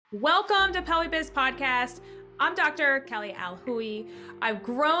Welcome to Pelvic Biz Podcast. I'm Dr. Kelly Alhui. I've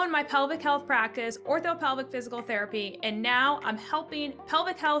grown my pelvic health practice, orthopelvic physical therapy, and now I'm helping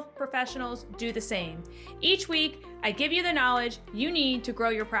pelvic health professionals do the same. Each week, I give you the knowledge you need to grow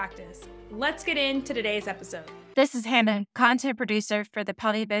your practice. Let's get into today's episode. This is Hannah, content producer for the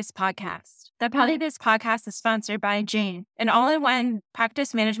Pelvic Biz Podcast. The Pelvic Biz Podcast is sponsored by Jane, an all-in-one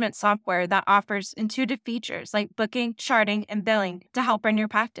practice management software that offers intuitive features like booking, charting, and billing to help run your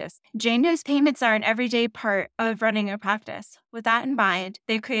practice. Jane knows payments are an everyday part of running a practice. With that in mind,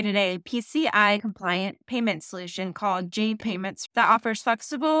 they've created a PCI-compliant payment solution called Jane Payments that offers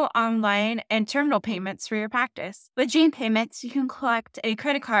flexible online and terminal payments for your practice. With Jane Payments, you can collect a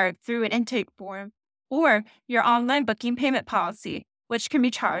credit card through an intake form or your online booking payment policy, which can be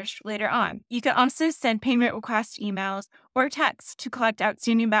charged later on. You can also send payment request emails or texts to collect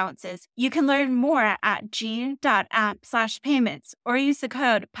outstanding balances. You can learn more at jane.app/payments or use the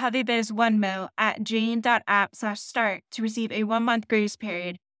code PelvicBiz1mo at jane.app/start to receive a 1-month grace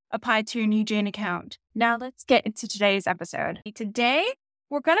period applied to your new Jane account. Now let's get into today's episode. Today,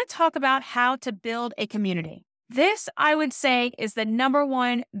 we're going to talk about how to build a community. This, I would say, is the number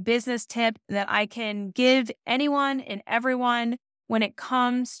one business tip that I can give anyone and everyone when it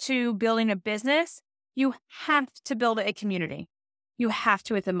comes to building a business. You have to build a community. You have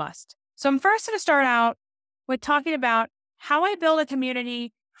to, it's a must. So I'm first going to start out with talking about how I build a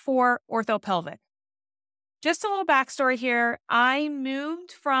community for orthopelvic. Just a little backstory here. I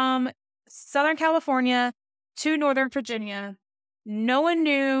moved from Southern California to Northern Virginia. No one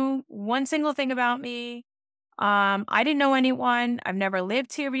knew one single thing about me. I didn't know anyone. I've never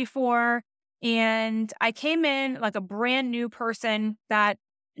lived here before. And I came in like a brand new person that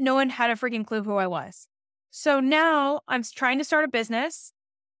no one had a freaking clue who I was. So now I'm trying to start a business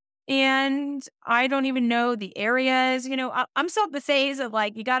and I don't even know the areas. I'm still at the phase of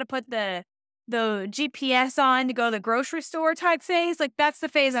like, you got to put the GPS on to go to the grocery store type phase. Like that's the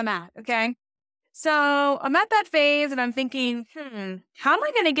phase I'm at. Okay. So I'm at that phase and I'm thinking, how am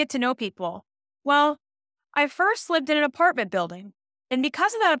I going to get to know people? Well, I first lived in an apartment building. And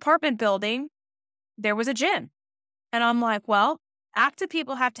because of that apartment building, there was a gym. And I'm like, well, active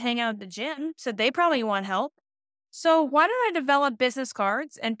people have to hang out at the gym, so they probably want help. So why don't I develop business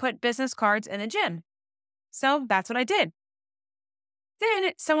cards and put business cards in the gym? So that's what I did.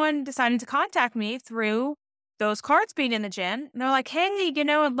 Then someone decided to contact me through those cards being in the gym. And they're like, hey,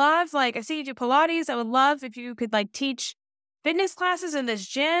 I'd love, I see you do Pilates. I would love if you could teach fitness classes in this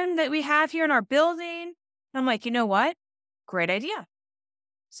gym that we have here in our building. I'm like, you know what? Great idea.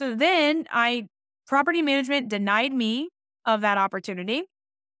 So then property management denied me of that opportunity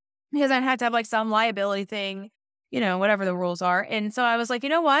because I had to have some liability thing, whatever the rules are. And so I was like, you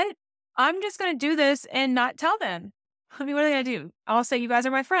know what? I'm just going to do this and not tell them. I mean, what are they going to do? I'll say you guys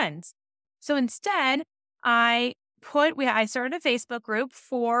are my friends. So instead, I started a Facebook group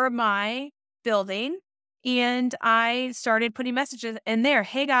for my building and I started putting messages in there.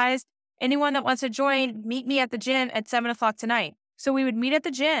 Hey guys, anyone that wants to join, meet me at the gym at 7:00 tonight. So we would meet at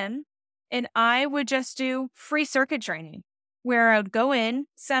the gym and I would just do free circuit training where I would go in,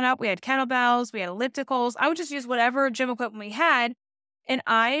 set up, we had kettlebells, we had ellipticals. I would just use whatever gym equipment we had and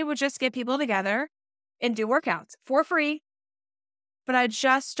I would just get people together and do workouts for free. But I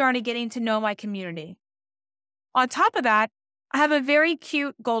just started getting to know my community. On top of that, I have a very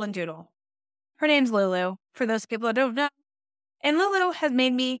cute golden doodle. Her name's Lulu, for those people that don't know. And Lulu has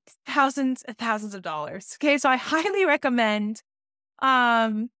made me thousands and thousands of dollars. Okay, so I highly recommend,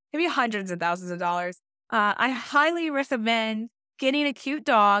 maybe hundreds of thousands of dollars. I highly recommend getting a cute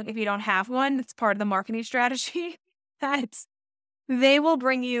dog if you don't have one. It's part of the marketing strategy. That they will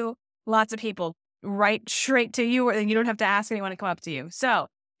bring you lots of people right straight to you, and you don't have to ask anyone to come up to you. So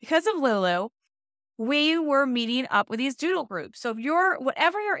because of Lulu, we were meeting up with these doodle groups. So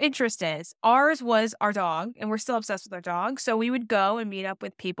whatever your interest is, ours was our dog, and we're still obsessed with our dog. So we would go and meet up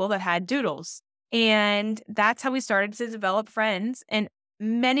with people that had doodles. And that's how we started to develop friends in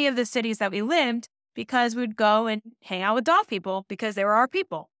many of the cities that we lived because we'd go and hang out with dog people because they were our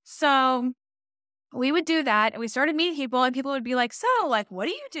people. So we would do that and we started meeting people and people would be like, so what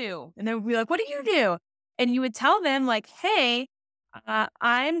do you do? And they would be like, what do you do? And you would tell them hey,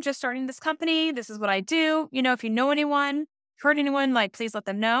 I'm just starting this company. This is what I do. If you know anyone, heard anyone, please let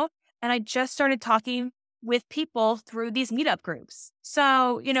them know. And I just started talking with people through these meetup groups.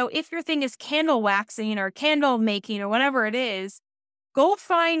 So, if your thing is candle waxing or candle making or whatever it is, go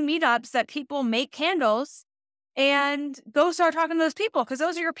find meetups that people make candles and go start talking to those people because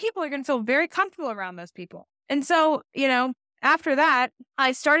those are your people. You're going to feel very comfortable around those people. And so, after that,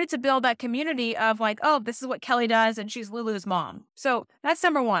 I started to build that community of like, oh, this is what Kelly does, and she's Lulu's mom. So that's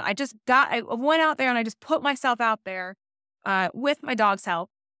number one. I went out there and I just put myself out there with my dog's help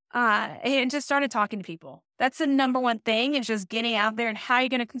and just started talking to people. That's the number one thing, is just getting out there. And how are you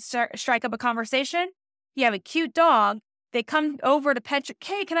going to strike up a conversation? You have a cute dog. They come over to pet your,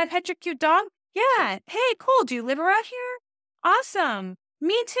 hey, can I pet your cute dog? Yeah. Hey, cool. Do you live around here? Awesome.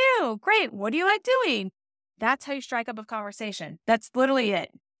 Me too. Great. What do you like doing? That's how you strike up a conversation. That's literally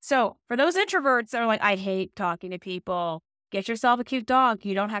it. So for those introverts that are like, I hate talking to people, get yourself a cute dog.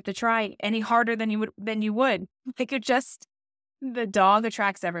 You don't have to try any harder than you would. Like, the dog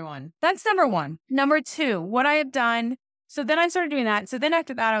attracts everyone. That's number one. Number two, what I have done. So then I started doing that. So then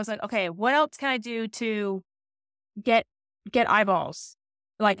after that, I was like, okay, what else can I do to get eyeballs?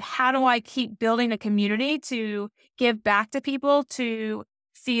 Like, how do I keep building a community to give back to people, to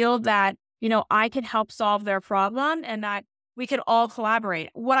feel that, I can help solve their problem and that we can all collaborate?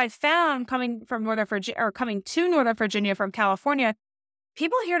 What I found coming to Northern Virginia from California,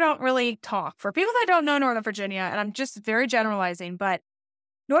 people here don't really talk. For people that don't know Northern Virginia, and I'm just very generalizing, but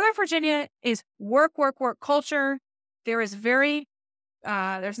Northern Virginia is work culture. There's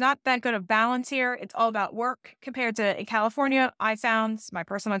not that good of balance here. It's all about work compared to in California. My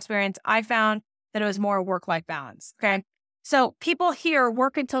personal experience, I found that it was more work-life balance. Okay. So people here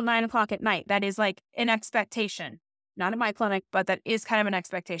work until 9:00 at night. That is like an expectation, not in my clinic, but that is kind of an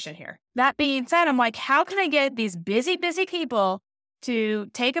expectation here. That being said, I'm like, how can I get these busy people to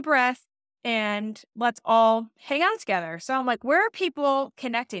take a breath and let's all hang out together? So I'm like, where are people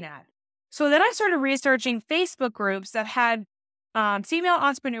connecting at? So then I started researching Facebook groups that had female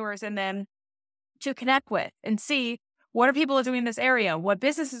entrepreneurs in them to connect with and see what are people doing in this area, what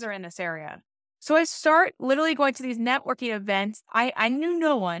businesses are in this area. So I start literally going to these networking events. I knew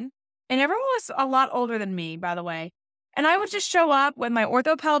no one, and everyone was a lot older than me, by the way. And I would just show up with my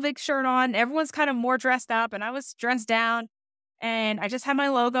orthopelvic shirt on. Everyone's kind of more dressed up, and I was dressed down. And I just had my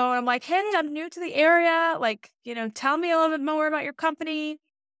logo. And I'm like, hey, I'm new to the area. Like, tell me a little bit more about your company.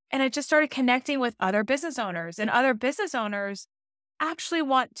 And I just started connecting with other business owners, and other business owners actually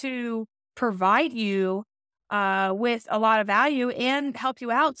want to provide you with a lot of value and help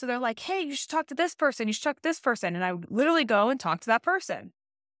you out. So they're like, hey, you should talk to this person. You should talk to this person. And I would literally go and talk to that person.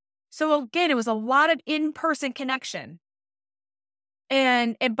 So again, it was a lot of in-person connection.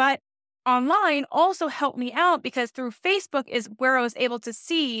 But online also helped me out, because through Facebook is where I was able to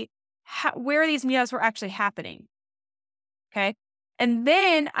see where these meetups were actually happening. Okay. And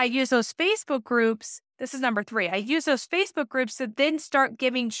then I use those Facebook groups. This is number 3. I use those Facebook groups to then start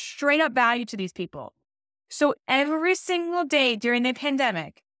giving straight up value to these people. So every single day during the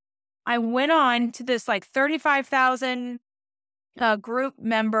pandemic, I went on to this like 35,000 group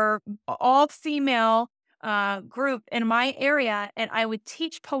member, all female group in my area. And I would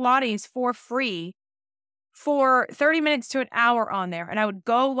teach Pilates for free for 30 minutes to an hour on there. And I would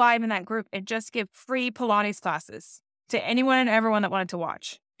go live in that group and just give free Pilates classes to anyone and everyone that wanted to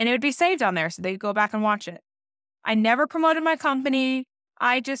watch. And it would be saved on there so they could go back and watch it. I never promoted my company.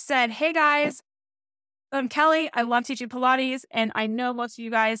 I just said, hey guys, I'm Kelly. I love teaching Pilates. And I know most of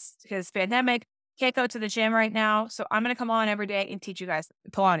you guys, because pandemic, can't go to the gym right now. So I'm going to come on every day and teach you guys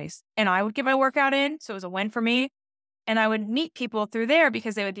Pilates. And I would get my workout in. So it was a win for me. And I would meet people through there,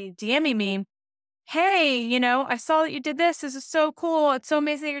 because they would be DMing me, hey, I saw that you did this. This is so cool. It's so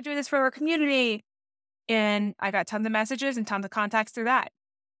amazing that you're doing this for our community. And I got tons of messages and tons of contacts through that.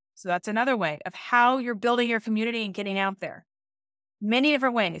 So that's another way of how you're building your community and getting out there. Many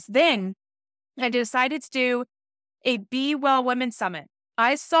different ways. Then I decided to do a Be Well Women Summit.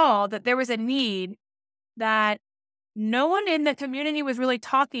 I saw that there was a need that no one in the community was really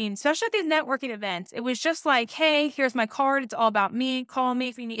talking, especially at these networking events. It was just like, hey, here's my card. It's all about me. Call me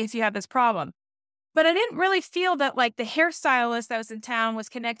if you have this problem. But I didn't really feel that like the hairstylist that was in town was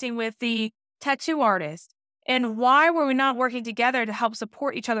connecting with the tattoo artist. And why were we not working together to help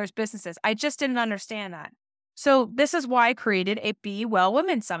support each other's businesses? I just didn't understand that. So this is why I created a Be Well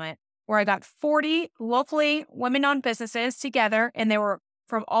Women Summit, where I got 40 locally women-owned businesses together, and they were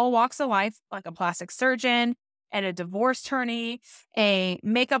from all walks of life, like a plastic surgeon and a divorce attorney, a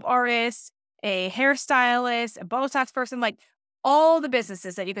makeup artist, a hairstylist, a Botox person, like all the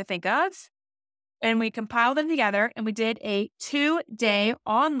businesses that you could think of. And we compiled them together, and we did a 2-day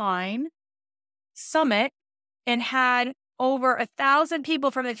online summit and had over 1,000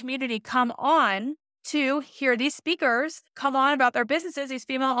 people from the community come on to hear these speakers come on about their businesses. These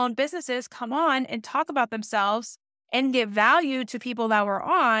female-owned businesses come on and talk about themselves and give value to people that were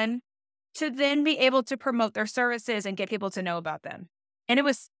on, to then be able to promote their services and get people to know about them. And it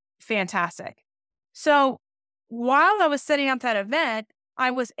was fantastic. So while I was setting up that event,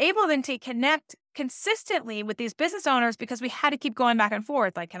 I was able then to connect consistently with these business owners because we had to keep going back and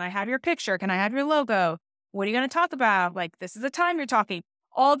forth. Like, can I have your picture? Can I have your logo? What are you going to talk about? Like, this is the time you're talking,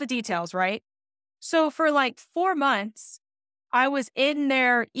 all the details, right? So for like 4 months, I was in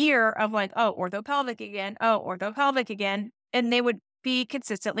their ear of like, oh, orthopelvic again. Oh, orthopelvic again. And they would be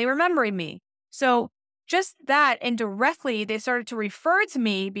consistently remembering me. So just that indirectly, they started to refer to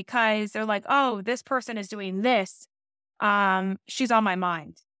me because they're like, oh, this person is doing this. She's on my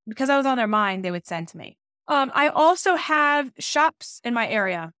mind. Because I was on their mind, they would send to me. I also have shops in my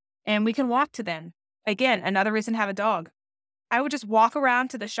area and we can walk to them. Again, another reason to have a dog. I would just walk around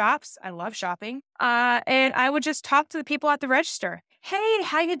to the shops. I love shopping. And I would just talk to the people at the register. Hey,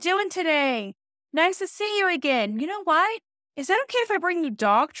 how you doing today? Nice to see you again. You know what? Is that okay if I bring you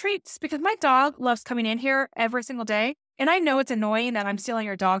dog treats? Because my dog loves coming in here every single day. And I know it's annoying that I'm stealing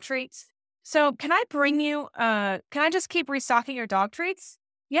your dog treats. So can I bring you, can I just keep restocking your dog treats?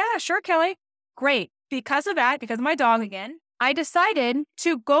 Yeah, sure, Kelly. Great. Because of that, because of my dog again, I decided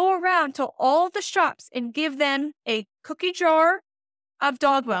to go around to all the shops and give them a cookie jar of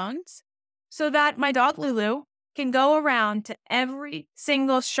dog bones so that my dog Lulu can go around to every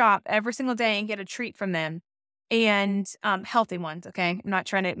single shop every single day and get a treat from them. And healthy ones, okay? I'm not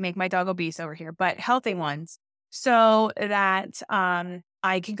trying to make my dog obese over here, but healthy ones so that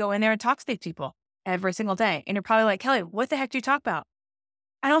I can go in there and talk to these people every single day. And you're probably like, Kelly, what the heck do you talk about?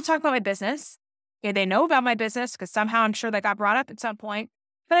 I don't talk about my business. Okay, they know about my business because somehow I'm sure that got brought up at some point.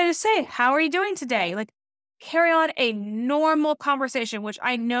 But I just say, how are you doing today? Like, carry on a normal conversation, which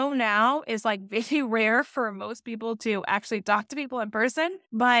I know now is like very rare for most people to actually talk to people in person.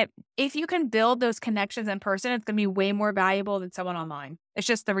 But if you can build those connections in person, it's going to be way more valuable than someone online. It's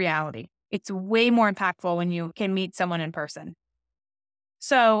just the reality. It's way more impactful when you can meet someone in person.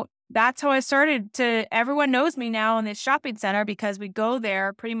 So that's how I started everyone knows me now in this shopping center because we go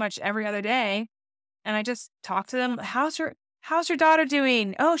there pretty much every other day. And I just talk to them. How's your daughter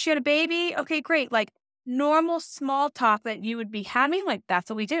doing? Oh, she had a baby? Okay, great. Like normal small talk that you would be having. Like that's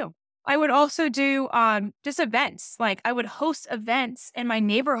what we do. I would also do just events. Like I would host events in my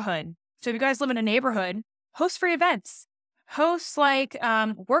neighborhood. So if you guys live in a neighborhood, host free events. Host like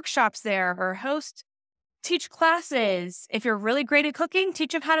workshops there or teach classes. If you're really great at cooking,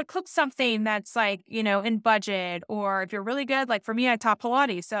 teach them how to cook something that's like, in budget. Or if you're really good, like for me, I taught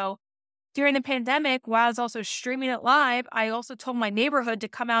Pilates. So during the pandemic, while I was also streaming it live, I also told my neighborhood to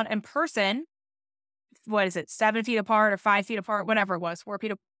come out in person. 7 feet apart or 5 feet apart, whatever it was, 4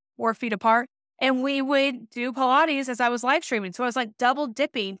 feet apart. And we would do Pilates as I was live streaming. So I was like double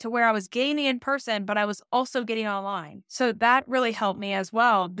dipping to where I was getting in person, but I was also getting online. So that really helped me as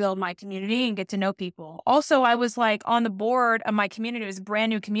well, build my community and get to know people. Also, I was like on the board of my community. It was a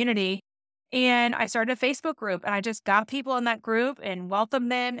brand new community. And I started a Facebook group and I just got people in that group and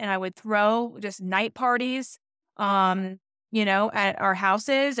welcomed them. And I would throw just night parties, at our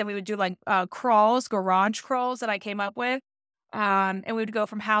houses. And we would do like garage crawls that I came up with. And we would go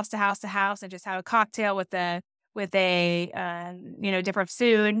from house to house to house and just have a cocktail with a different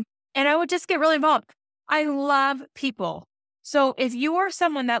food. And I would just get really involved. I love people. So if you are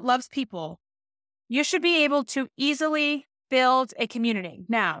someone that loves people, you should be able to easily build a community.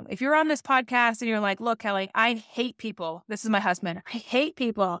 Now, if you're on this podcast and you're like, look, Kelly, I hate people. This is my husband. I hate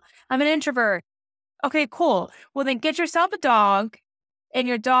people. I'm an introvert. Okay, cool. Well, then get yourself a dog and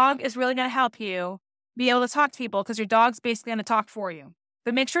your dog is really going to help you be able to talk to people because your dog's basically going to talk for you.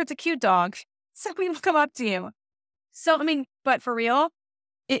 But make sure it's a cute dog so people come up to you. So, but for real,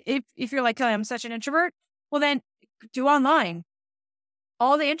 if you're like, Kelly, I'm such an introvert, well, then do online.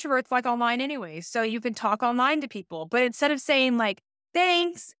 All the introverts like online anyways, so you can talk online to people. But instead of saying like,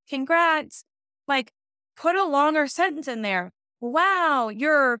 thanks, congrats, like put a longer sentence in there. Wow,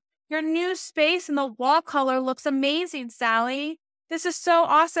 your new space and the wall color looks amazing, Sally. This is so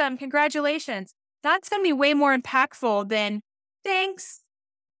awesome. Congratulations. That's going to be way more impactful than thanks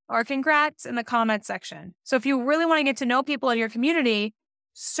or congrats in the comment section. So if you really want to get to know people in your community,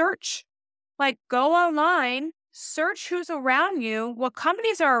 search, like go online, search who's around you, what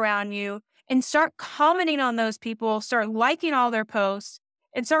companies are around you, and start commenting on those people, start liking all their posts,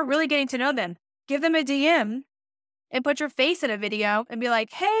 and start really getting to know them. Give them a DM and put your face in a video and be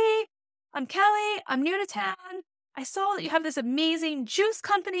like, hey, I'm Kelly. I'm new to town. I saw that you have this amazing juice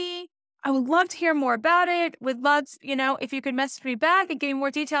company. I would love to hear more about it. Would love, if you could message me back and give me more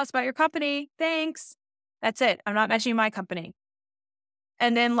details about your company. Thanks. That's it. I'm not mentioning my company.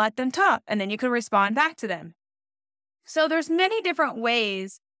 And then let them talk. And then you can respond back to them. So there's many different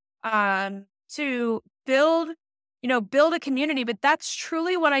ways to build build a community. But that's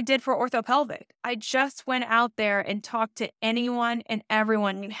truly what I did for orthopelvic. I just went out there and talked to anyone and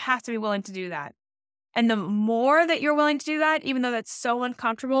everyone. You have to be willing to do that. And the more that you're willing to do that, even though that's so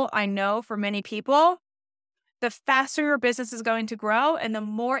uncomfortable, I know for many people, the faster your business is going to grow and the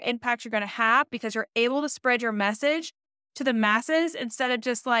more impact you're going to have, because you're able to spread your message to the masses instead of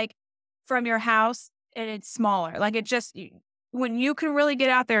just like from your house and it's smaller. Like when you can really get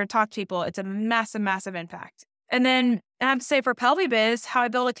out there and talk to people, it's a massive, massive impact. And then I have to say for PelviBiz, how I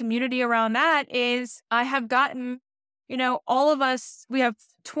build a community around that is I have gotten, all of us, we have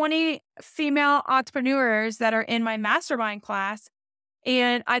 20 female entrepreneurs that are in my mastermind class.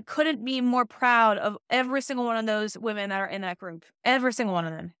 And I couldn't be more proud of every single one of those women that are in that group. Every single one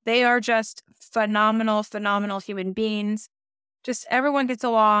of them. They are just phenomenal, phenomenal human beings. Just everyone gets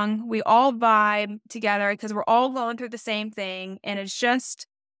along. We all vibe together because we're all going through the same thing. And it's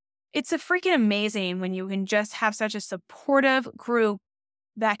a freaking amazing when you can just have such a supportive group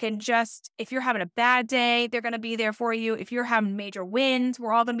that can if you're having a bad day, they're going to be there for you. If you're having major wins,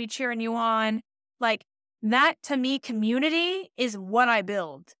 we're all going to be cheering you on. Like that, to me, community is what I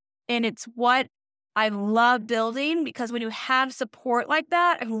build. And it's what I love building, because when you have support like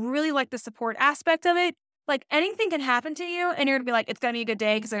that, I really like the support aspect of it. Like anything can happen to you and you're going to be like, it's going to be a good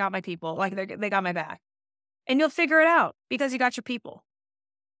day because I got my people. Like they got my back. And you'll figure it out because you got your people.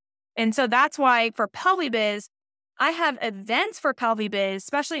 And so that's why for PelviBiz, I have events for PelviBiz,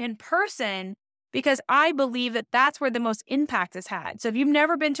 especially in person, because I believe that that's where the most impact is had. So if you've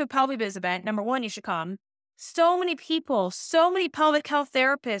never been to a PelviBiz event, number one, you should come. So many people, so many pelvic health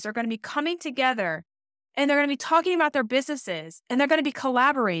therapists are going to be coming together and they're going to be talking about their businesses and they're going to be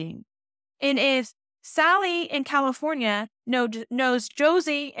collaborating. And if Sally in California knows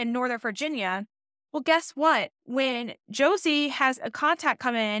Josie in Northern Virginia, well, guess what? When Josie has a contact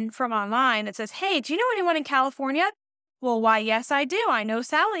come in from online that says, hey, do you know anyone in California? Well, why, yes, I do. I know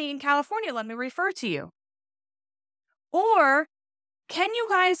Sally in California. Let me refer to you. Or can you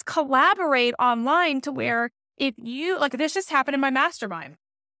guys collaborate online to where if you, like this just happened in my mastermind.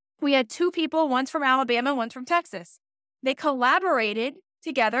 We had two people, one's from Alabama, one's from Texas. They collaborated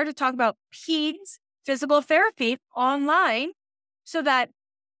together to talk about PEDS physical therapy online so that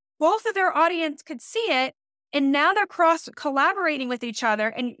both of their audience could see it. And now they're collaborating with each other.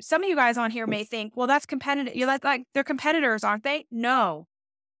 And some of you guys on here may think, well, that's competitive. You're like they're competitors, aren't they? No,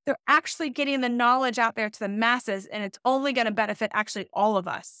 they're actually getting the knowledge out there to the masses, and it's only going to benefit actually all of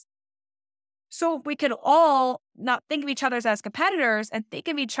us. So we could all not think of each other as competitors and think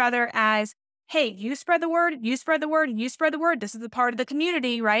of each other as, hey, you spread the word, you spread the word, you spread the word. This is the part of the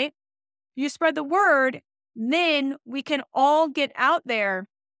community, right? You spread the word, then we can all get out there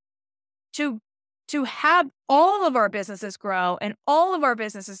to have all of our businesses grow and all of our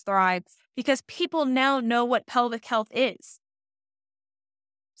businesses thrive, because people now know what pelvic health is.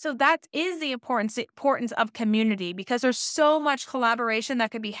 So that is the importance of community, because there's so much collaboration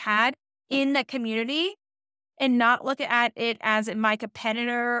that could be had in the community, and not look at it as my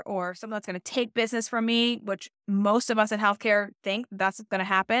competitor or someone that's going to take business from me, which most of us in healthcare think that's going to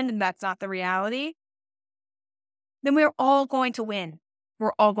happen, and that's not the reality. Then we're all going to win.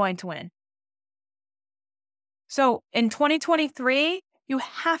 We're all going to win. So in 2023, you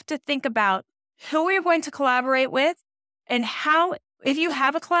have to think about who you're going to collaborate with and how, if you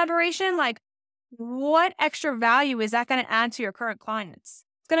have a collaboration, like what extra value is that going to add to your current clients?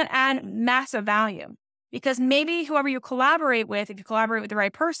 It's going to add massive value, because maybe whoever you collaborate with, if you collaborate with the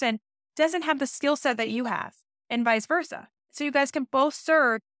right person, doesn't have the skill set that you have, and vice versa. So you guys can both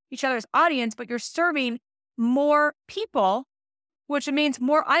serve each other's audience, but you're serving more people, which means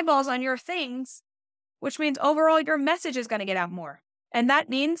more eyeballs on your things, which means overall your message is going to get out more. And that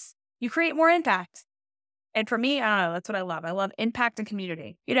means you create more impact. And for me, I don't know, that's what I love. I love impact and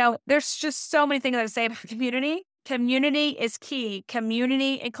community. There's just so many things that I say about community. Community is key.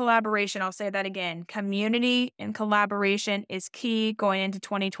 Community and collaboration. I'll say that again. Community and collaboration is key going into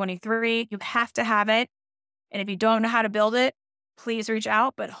 2023. You have to have it. And if you don't know how to build it, please reach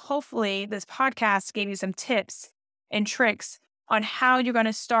out. But hopefully this podcast gave you some tips and tricks on how you're going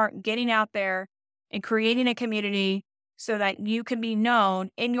to start getting out there and creating a community so that you can be known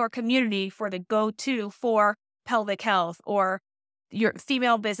in your community for the go-to for pelvic health or your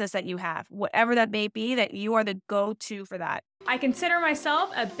female business that you have, whatever that may be, that you are the go-to for that. I consider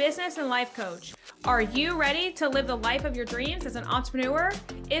myself a business and life coach. Are you ready to live the life of your dreams as an entrepreneur?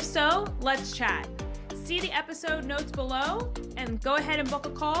 If so, let's chat. See the episode notes below and go ahead and book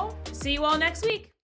a call. See you all next week.